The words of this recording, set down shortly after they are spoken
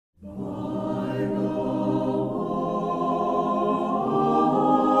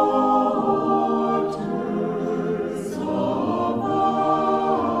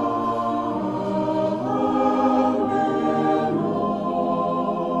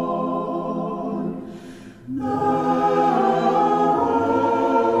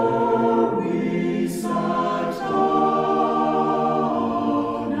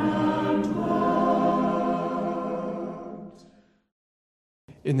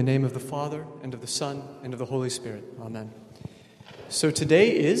the name of the Father, and of the Son, and of the Holy Spirit. Amen. So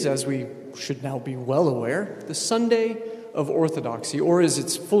today is, as we should now be well aware, the Sunday of Orthodoxy, or as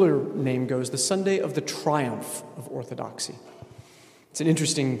its fuller name goes, the Sunday of the Triumph of Orthodoxy. It's an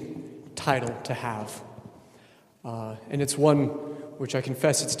interesting title to have, and it's one which I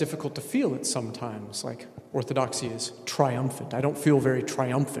confess it's difficult to feel at sometimes, like Orthodoxy is triumphant. I don't feel very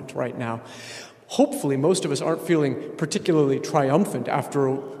triumphant right now. Hopefully, most of us aren't feeling particularly triumphant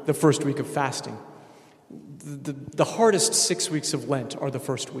after the first week of fasting. The hardest 6 weeks of Lent are the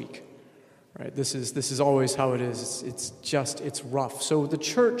first week. Right? This is always how it is. It's rough. So the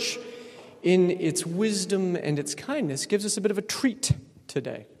church, in its wisdom and its kindness, gives us a bit of a treat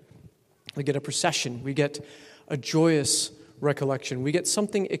today. We get a procession. We get a joyous recollection. We get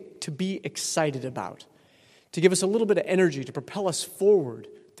something to be excited about, to give us a little bit of energy, to propel us forward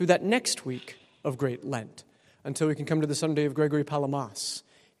through that next week of Great Lent, until we can come to the Sunday of Gregory Palamas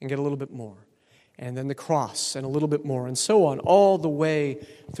and get a little bit more, and then the cross and a little bit more, and so on, all the way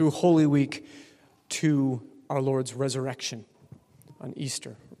through Holy Week to our Lord's resurrection on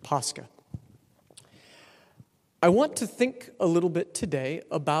Easter, or Pascha. I want to think a little bit today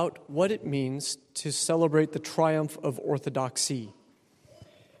about what it means to celebrate the triumph of orthodoxy,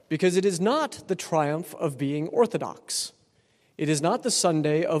 because it is not the triumph of being orthodox. It is not the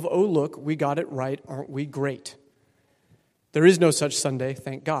Sunday of, oh, look, we got it right, aren't we great? There is no such Sunday,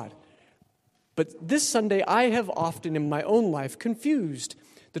 thank God. But this Sunday, I have often in my own life confused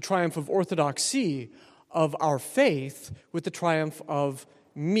the triumph of orthodoxy, of our faith, with the triumph of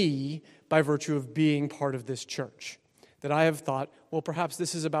me by virtue of being part of this church. That I have thought, well, perhaps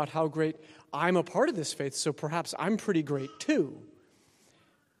this is about how great I'm a part of this faith, so perhaps I'm pretty great too.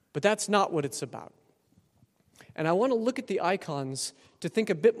 But that's not what it's about. And I want to look at the icons to think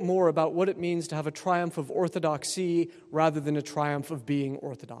a bit more about what it means to have a triumph of orthodoxy rather than a triumph of being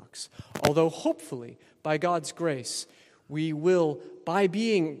orthodox. Although hopefully, by God's grace, we will, by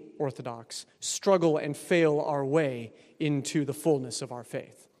being orthodox, struggle and fail our way into the fullness of our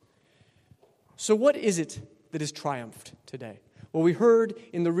faith. So what is it that is triumphed today? Well, we heard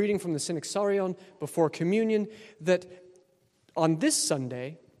in the reading from the Synaxarion before communion that on this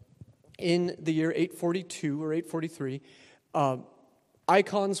Sunday, in the year 842 or 843,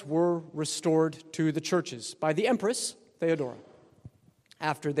 icons were restored to the churches by the Empress Theodora,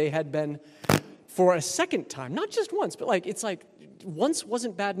 after they had been, for a second time, not just once, but once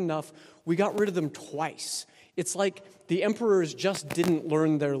wasn't bad enough, we got rid of them twice. It's like the emperors just didn't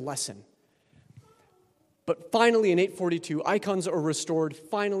learn their lesson. But finally, in 842, icons are restored,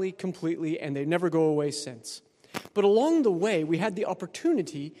 finally, completely, and they never go away since. But along the way, we had the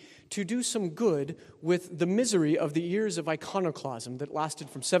opportunity to do some good with the misery of the years of iconoclasm that lasted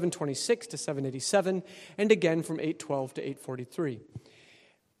from 726 to 787, and again from 812 to 843.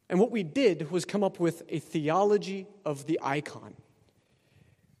 And what we did was come up with a theology of the icon.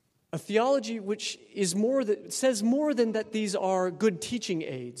 A theology which says more than that these are good teaching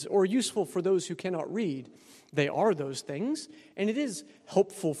aids or useful for those who cannot read. They are those things, and it is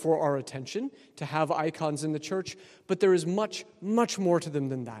helpful for our attention to have icons in the church, but there is much, much more to them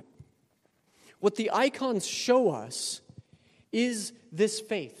than that. What the icons show us is this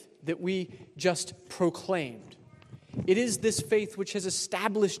faith that we just proclaimed. It is this faith which has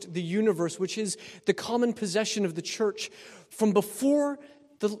established the universe, which is the common possession of the church from before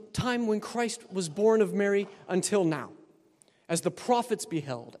the time when Christ was born of Mary until now. As the prophets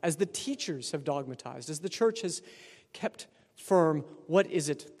beheld, as the teachers have dogmatized, as the church has kept firm, what is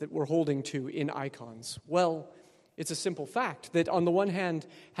it that we're holding to in icons? Well, it's a simple fact that on the one hand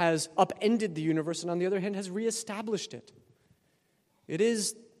has upended the universe and on the other hand has reestablished it. It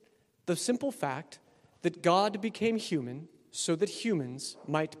is the simple fact that God became human so that humans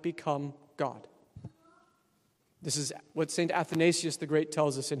might become God. This is what St. Athanasius the Great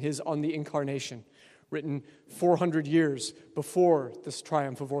tells us in his On the Incarnation, written 400 years before this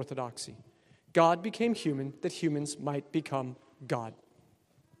triumph of orthodoxy. God became human that humans might become God.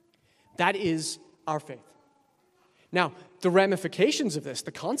 That is our faith. Now, the ramifications of this,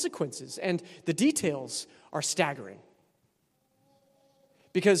 the consequences, and the details are staggering.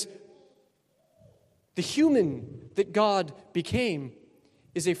 Because the human that God became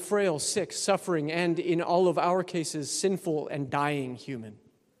is a frail, sick, suffering, and in all of our cases, sinful and dying human.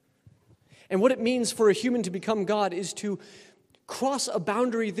 And what it means for a human to become God is to cross a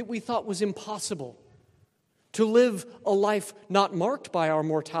boundary that we thought was impossible, to live a life not marked by our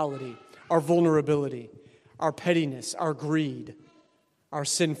mortality, our vulnerability, our pettiness, our greed, our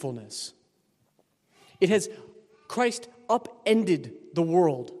sinfulness. Christ upended the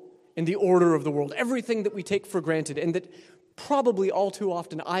world and the order of the world, everything that we take for granted, and that probably all too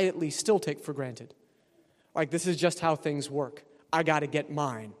often I at least still take for granted. Like, this is just how things work. I got to get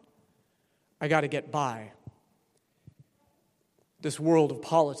mine. I got to get by. This world of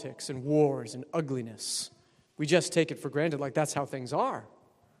politics and wars and ugliness, we just take it for granted like that's how things are.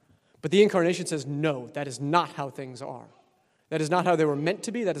 But the Incarnation says, no, that is not how things are. That is not how they were meant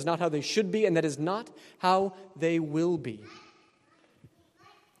to be. That is not how they should be. And that is not how they will be.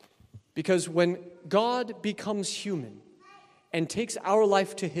 Because when God becomes human and takes our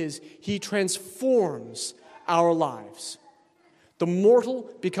life to his, he transforms our lives. The mortal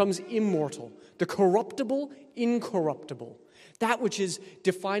becomes immortal. The corruptible, incorruptible. That which is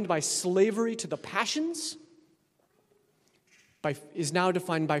defined by slavery to the passions is now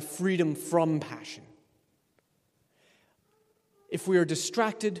defined by freedom from passion. If we are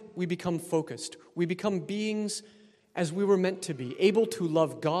distracted, we become focused. We become beings as we were meant to be, able to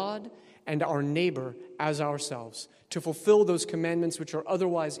love God and our neighbor as ourselves, to fulfill those commandments which are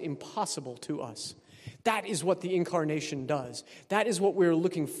otherwise impossible to us. That is what the Incarnation does. That is what we're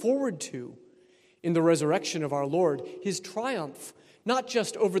looking forward to in the resurrection of our Lord, his triumph, not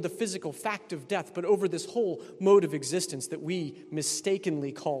just over the physical fact of death, but over this whole mode of existence that we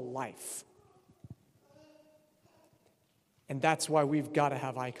mistakenly call life. And that's why we've got to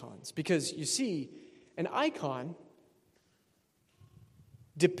have icons. Because, you see, an icon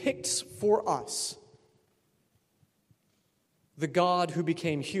depicts for us the God who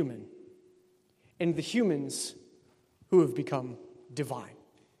became human and the humans who have become divine.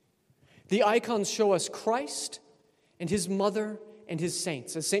 The icons show us Christ and his mother and his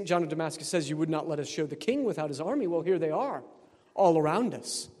saints. As St. John of Damascus says, you would not let us show the king without his army. Well, here they are, all around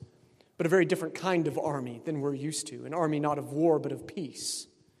us. But a very different kind of army than we're used to. An army not of war, but of peace.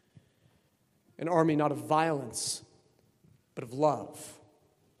 An army not of violence, but of love.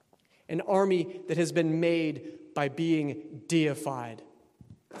 An army that has been made by being deified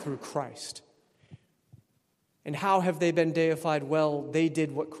through Christ. And how have they been deified? Well, they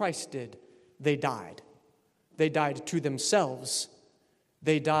did what Christ did. They died. They died to themselves.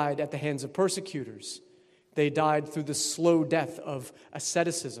 They died at the hands of persecutors. They died through the slow death of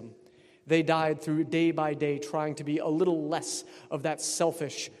asceticism. They died through day by day trying to be a little less of that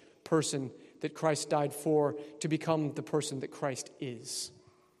selfish person that Christ died for to become the person that Christ is.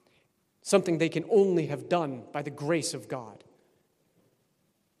 Something they can only have done by the grace of God.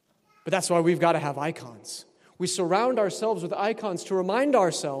 But that's why we've got to have icons. We surround ourselves with icons to remind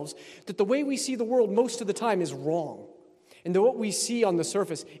ourselves that the way we see the world most of the time is wrong. And that what we see on the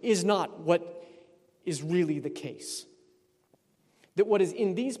surface is not what is really the case. That what is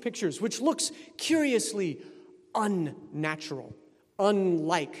in these pictures, which looks curiously unnatural,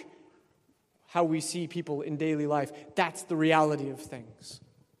 unlike how we see people in daily life, that's the reality of things.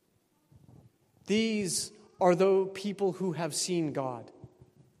 These are the people who have seen God,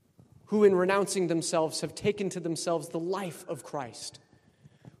 who in renouncing themselves have taken to themselves the life of Christ,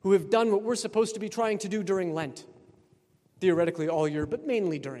 who have done what we're supposed to be trying to do during Lent, theoretically all year, but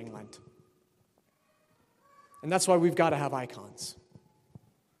mainly during Lent. And that's why we've got to have icons.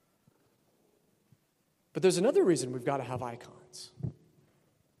 But there's another reason we've got to have icons.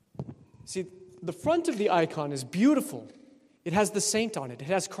 See, the front of the icon is beautiful. It has the saint on it. It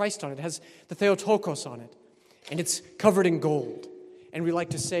has Christ on it. It has the Theotokos on it. And it's covered in gold. And we like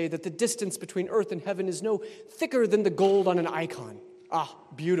to say that the distance between earth and heaven is no thicker than the gold on an icon. Ah,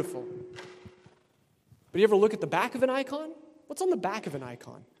 beautiful. But you ever look at the back of an icon? What's on the back of an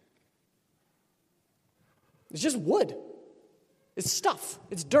icon? It's just wood. It's stuff.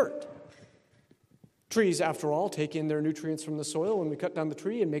 It's dirt. Trees, after all, take in their nutrients from the soil. When we cut down the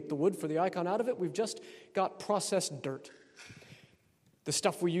tree and make the wood for the icon out of it, we've just got processed dirt. The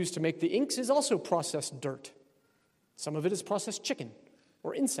stuff we use to make the inks is also processed dirt. Some of it is processed chicken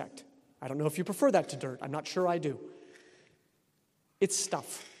or insect. I don't know if you prefer that to dirt. I'm not sure I do. It's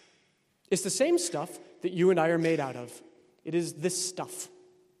stuff. It's the same stuff that you and I are made out of. It is this stuff.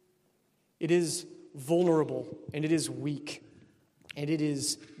 It is vulnerable, and it is weak, and it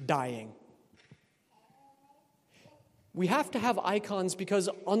is dying. We have to have icons because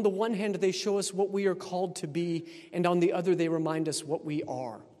on the one hand, they show us what we are called to be, and on the other, they remind us what we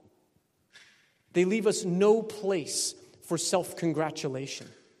are. They leave us no place for self-congratulation.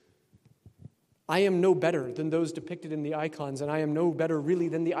 I am no better than those depicted in the icons, and I am no better really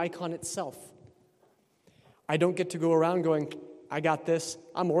than the icon itself. I don't get to go around going, I got this,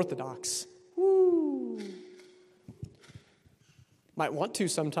 I'm Orthodox. Woo! Might want to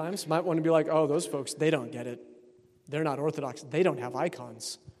sometimes. Might want to be like, oh, those folks, they don't get it. They're not Orthodox. They don't have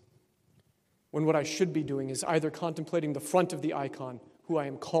icons. When what I should be doing is either contemplating the front of the icon, who I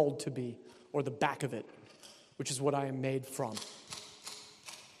am called to be, or the back of it, which is what I am made from.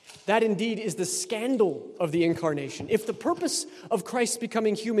 That indeed is the scandal of the incarnation. If the purpose of Christ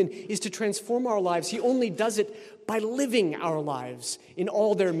becoming human is to transform our lives, he only does it by living our lives in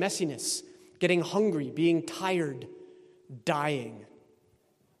all their messiness, getting hungry, being tired, dying.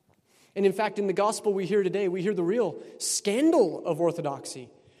 And in fact, in the gospel we hear today, we hear the real scandal of orthodoxy.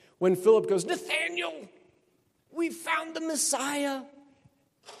 When Philip goes, "Nathanael, we found the Messiah."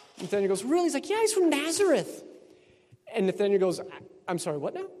 Nathanael goes, "Really?" He's like, "Yeah, he's from Nazareth." And Nathanael goes, "I'm sorry,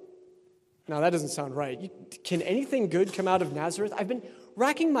 what now?" Now, that doesn't sound right. Can anything good come out of Nazareth? I've been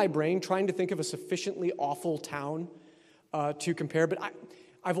racking my brain trying to think of a sufficiently awful town to compare, but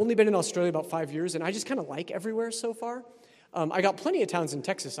I've only been in Australia about 5 years, and I just kind of like everywhere so far. I got plenty of towns in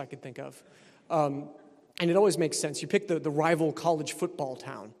Texas I could think of, and it always makes sense. You pick the rival college football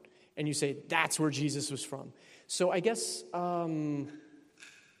town, and you say, that's where Jesus was from. So I guess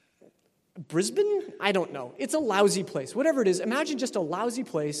Brisbane? I don't know. It's a lousy place. Whatever it is, imagine just a lousy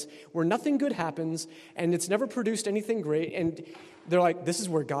place where nothing good happens, and it's never produced anything great, and they're like, this is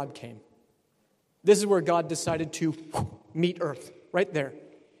where God came. This is where God decided to meet earth, right there,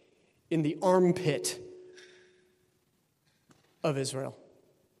 in the armpit of Israel.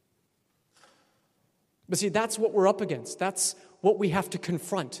 But see, that's what we're up against. That's what we have to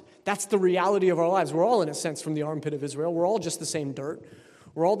confront. That's the reality of our lives. We're all, in a sense, from the armpit of Israel. We're all just the same dirt.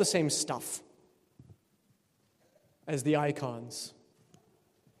 We're all the same stuff as the icons.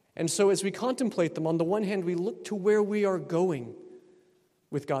 And so as we contemplate them, on the one hand, we look to where we are going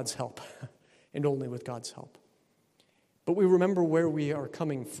with God's help, and only with God's help. But we remember where we are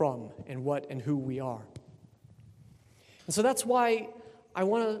coming from and what and who we are. And so that's why I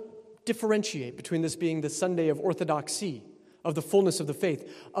want to differentiate between this being the Sunday of Orthodoxy, of the fullness of the faith,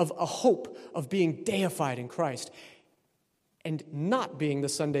 of a hope of being deified in Christ, and not being the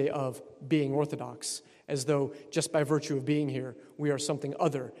Sunday of being Orthodox, as though just by virtue of being here, we are something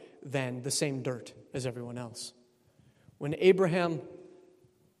other than the same dirt as everyone else. When Abraham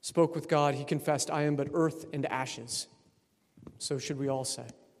spoke with God, he confessed, "I am but earth and ashes." So should we all say.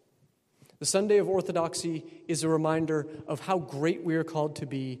 The Sunday of Orthodoxy is a reminder of how great we are called to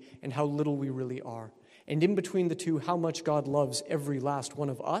be and how little we really are. And in between the two, how much God loves every last one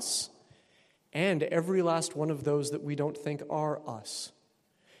of us and every last one of those that we don't think are us.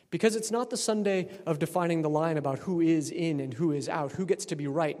 Because it's not the Sunday of defining the line about who is in and who is out, who gets to be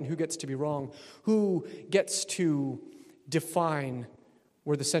right and who gets to be wrong, who gets to define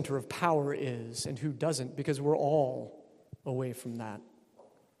where the center of power is and who doesn't, because we're all away from that.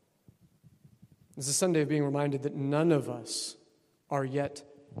 It's a Sunday of being reminded that none of us are yet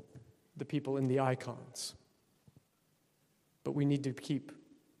the people in the icons. But we need to keep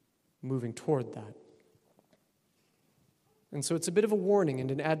moving toward that. And so it's a bit of a warning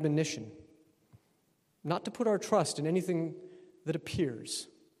and an admonition not to put our trust in anything that appears,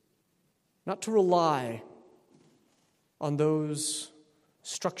 not to rely on those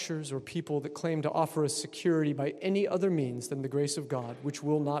structures or people that claim to offer us security by any other means than the grace of God, which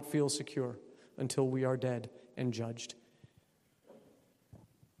will not feel secure until we are dead and judged.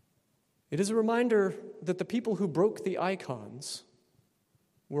 It is a reminder that the people who broke the icons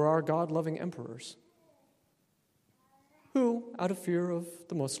were our God-loving emperors, who, out of fear of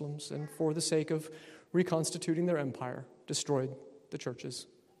the Muslims and for the sake of reconstituting their empire, destroyed the churches,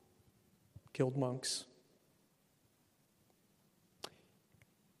 killed monks,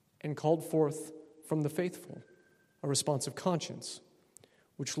 and called forth from the faithful a responsive conscience,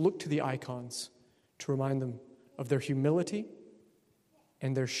 which looked to the icons to remind them of their humility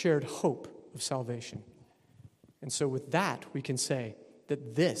and their shared hope of salvation. And so with that, we can say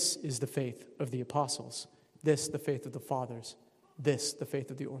that this is the faith of the apostles, this the faith of the fathers, this the faith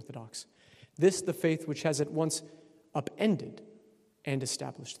of the Orthodox, this the faith which has at once upended and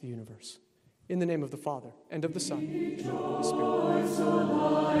established the universe. In the name of the Father, and of the Son, and of the Holy Spirit.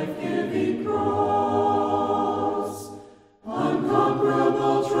 Life-giving cross,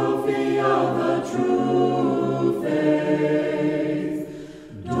 unconquerable trophy of a true faith,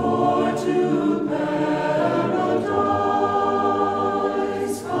 door to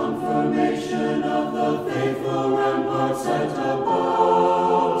paradise, confirmation of the faithful rampart set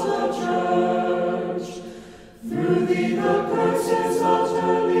about the church. Through thee the curse is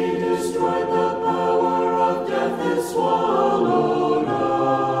utterly destroyed, the power of death is swallowed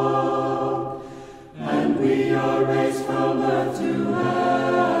up, and we are raised from earth to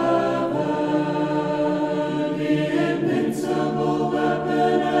heaven, the invincible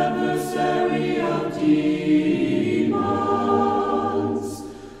weapon, adversary of demons,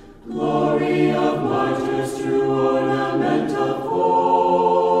 glory of martyrs, true